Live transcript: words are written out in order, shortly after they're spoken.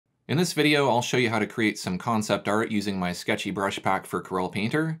In this video, I'll show you how to create some concept art using my Sketchy brush pack for Corel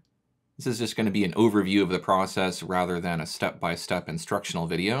Painter. This is just going to be an overview of the process rather than a step-by-step instructional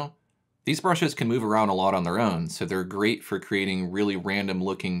video. These brushes can move around a lot on their own, so they're great for creating really random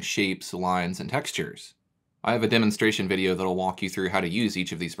looking shapes, lines, and textures. I have a demonstration video that'll walk you through how to use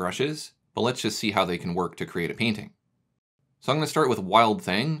each of these brushes, but let's just see how they can work to create a painting. So I'm going to start with Wild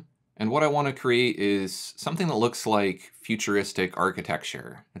Thing. And what I want to create is something that looks like futuristic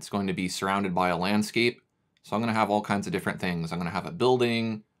architecture. It's going to be surrounded by a landscape. So I'm going to have all kinds of different things. I'm going to have a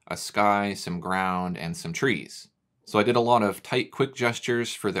building, a sky, some ground, and some trees. So I did a lot of tight, quick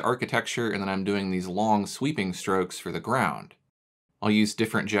gestures for the architecture, and then I'm doing these long sweeping strokes for the ground. I'll use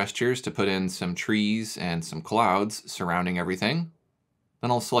different gestures to put in some trees and some clouds surrounding everything.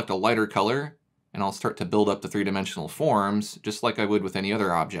 Then I'll select a lighter color, and I'll start to build up the three-dimensional forms just like I would with any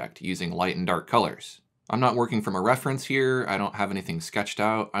other object, using light and dark colors. I'm not working from a reference here, I don't have anything sketched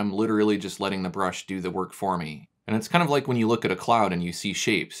out, I'm literally just letting the brush do the work for me. And it's kind of like when you look at a cloud and you see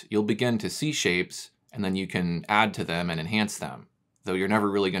shapes. You'll begin to see shapes, and then you can add to them and enhance them, though you're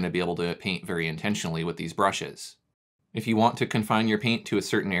never really going to be able to paint very intentionally with these brushes. If you want to confine your paint to a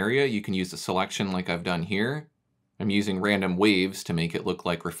certain area, you can use a selection like I've done here. I'm using random waves to make it look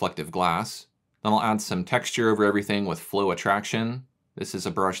like reflective glass. Then I'll add some texture over everything with Flow Attraction. This is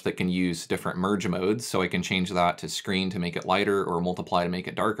a brush that can use different merge modes, so I can change that to screen to make it lighter or multiply to make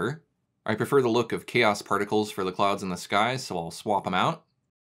it darker. I prefer the look of chaos particles for the clouds in the sky, so I'll swap them out.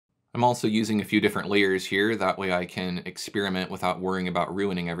 I'm also using a few different layers here, that way I can experiment without worrying about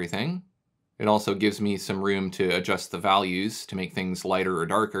ruining everything. It also gives me some room to adjust the values to make things lighter or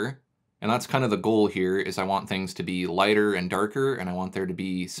darker. And that's kind of the goal here, is I want things to be lighter and darker, and I want there to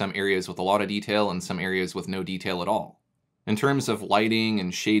be some areas with a lot of detail and some areas with no detail at all. In terms of lighting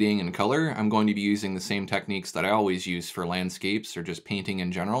and shading and color, I'm going to be using the same techniques that I always use for landscapes or just painting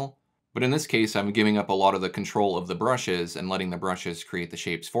in general. But in this case, I'm giving up a lot of the control of the brushes and letting the brushes create the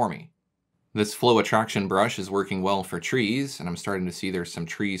shapes for me. This Flow Attraction brush is working well for trees, and I'm starting to see there's some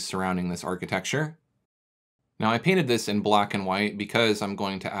trees surrounding this architecture. Now I painted this in black and white because I'm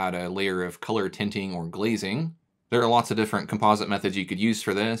going to add a layer of color tinting or glazing. There are lots of different composite methods you could use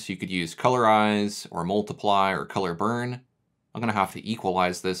for this. You could use colorize or multiply or color burn. I'm going to have to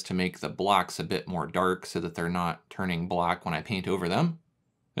equalize this to make the blacks a bit more dark so that they're not turning black when I paint over them.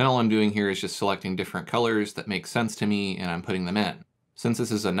 And all I'm doing here is just selecting different colors that make sense to me, and I'm putting them in. Since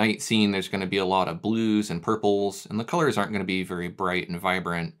this is a night scene, there's going to be a lot of blues and purples, and the colors aren't going to be very bright and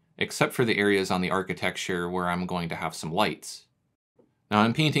vibrant, except for the areas on the architecture where I'm going to have some lights. Now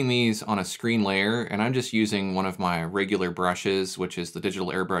I'm painting these on a screen layer, and I'm just using one of my regular brushes, which is the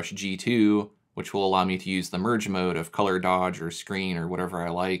Digital Airbrush G2, which will allow me to use the merge mode of color dodge or screen or whatever I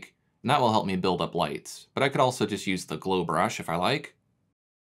like, and that will help me build up lights. But I could also just use the glow brush if I like.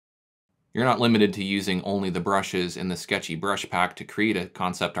 You're not limited to using only the brushes in the Sketchy brush pack to create a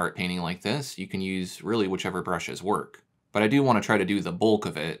concept art painting like this. You can use really whichever brushes work. But I do want to try to do the bulk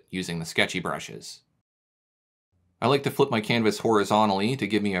of it using the Sketchy brushes. I like to flip my canvas horizontally to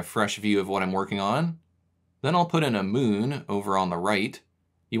give me a fresh view of what I'm working on. Then I'll put in a moon over on the right.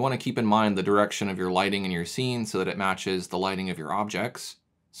 You want to keep in mind the direction of your lighting in your scene so that it matches the lighting of your objects.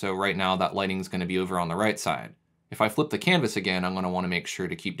 So right now that lighting is going to be over on the right side. If I flip the canvas again, I'm going to want to make sure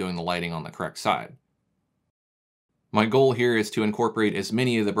to keep doing the lighting on the correct side. My goal here is to incorporate as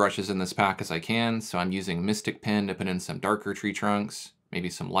many of the brushes in this pack as I can, so I'm using Mystic Pen to put in some darker tree trunks, maybe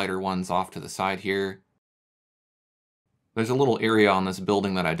some lighter ones off to the side here. There's a little area on this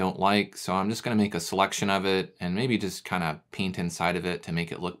building that I don't like, so I'm just going to make a selection of it and maybe just kind of paint inside of it to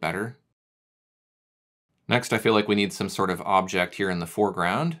make it look better. Next, I feel like we need some sort of object here in the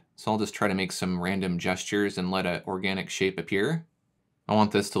foreground, so I'll just try to make some random gestures and let an organic shape appear. I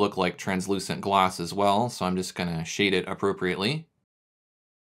want this to look like translucent glass as well, so I'm just going to shade it appropriately.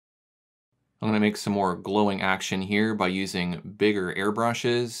 I'm going to make some more glowing action here by using bigger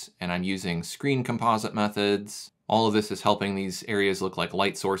airbrushes, and I'm using screen composite methods. All of this is helping these areas look like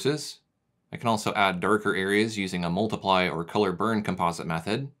light sources. I can also add darker areas using a multiply or color burn composite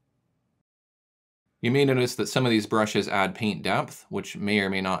method. You may notice that some of these brushes add paint depth, which may or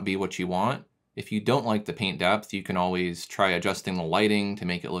may not be what you want. If you don't like the paint depth, you can always try adjusting the lighting to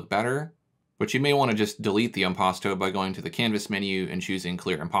make it look better. But you may want to just delete the impasto by going to the canvas menu and choosing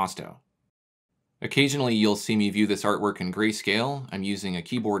clear impasto. Occasionally you'll see me view this artwork in grayscale. I'm using a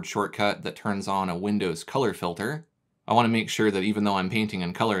keyboard shortcut that turns on a Windows color filter. I want to make sure that even though I'm painting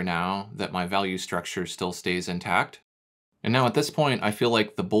in color now, that my value structure still stays intact. And now at this point, I feel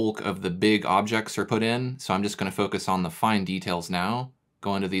like the bulk of the big objects are put in, so I'm just going to focus on the fine details now.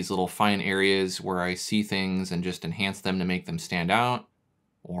 Go into these little fine areas where I see things and just enhance them to make them stand out.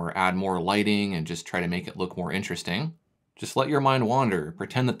 or add more lighting and just try to make it look more interesting. Just let your mind wander.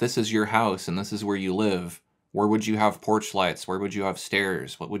 Pretend that this is your house and this is where you live. Where would you have porch lights? Where would you have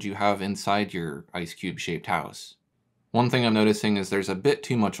stairs? What would you have inside your ice cube shaped house? One thing I'm noticing is there's a bit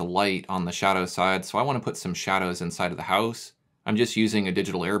too much light on the shadow side, so I want to put some shadows inside of the house. I'm just using a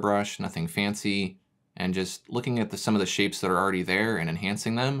digital airbrush, nothing fancy, and just looking at some of the shapes that are already there and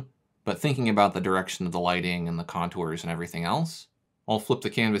enhancing them, but thinking about the direction of the lighting and the contours and everything else. I'll flip the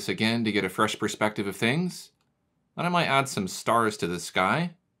canvas again to get a fresh perspective of things. Then I might add some stars to the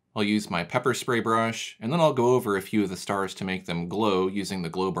sky. I'll use my pepper spray brush, and then I'll go over a few of the stars to make them glow using the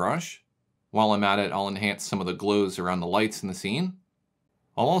glow brush. While I'm at it, I'll enhance some of the glows around the lights in the scene.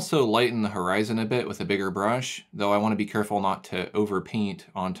 I'll also lighten the horizon a bit with a bigger brush, though I want to be careful not to overpaint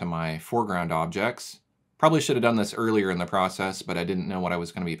onto my foreground objects. Probably should have done this earlier in the process, but I didn't know what I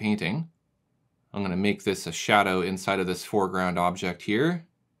was going to be painting. I'm going to make this a shadow inside of this foreground object here.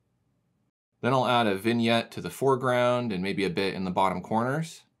 Then I'll add a vignette to the foreground and maybe a bit in the bottom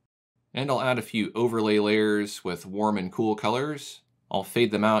corners. And I'll add a few overlay layers with warm and cool colors. I'll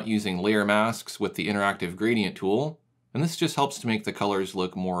fade them out using layer masks with the interactive gradient tool, and this just helps to make the colors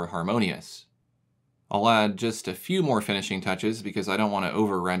look more harmonious. I'll add just a few more finishing touches because I don't want to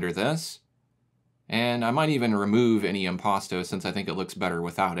over-render this. And I might even remove any impasto since I think it looks better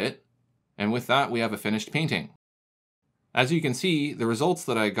without it. And with that, we have a finished painting. As you can see, the results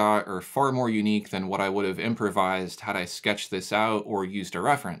that I got are far more unique than what I would have improvised had I sketched this out or used a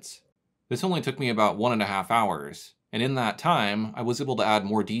reference. This only took me about 1.5 hours, and in that time, I was able to add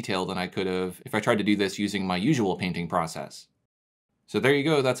more detail than I could have if I tried to do this using my usual painting process. So there you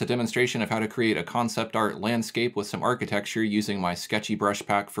go, that's a demonstration of how to create a concept art landscape with some architecture using my Sketchy brush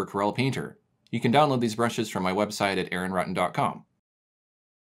pack for Corel Painter. You can download these brushes from my website at aaronrutten.com.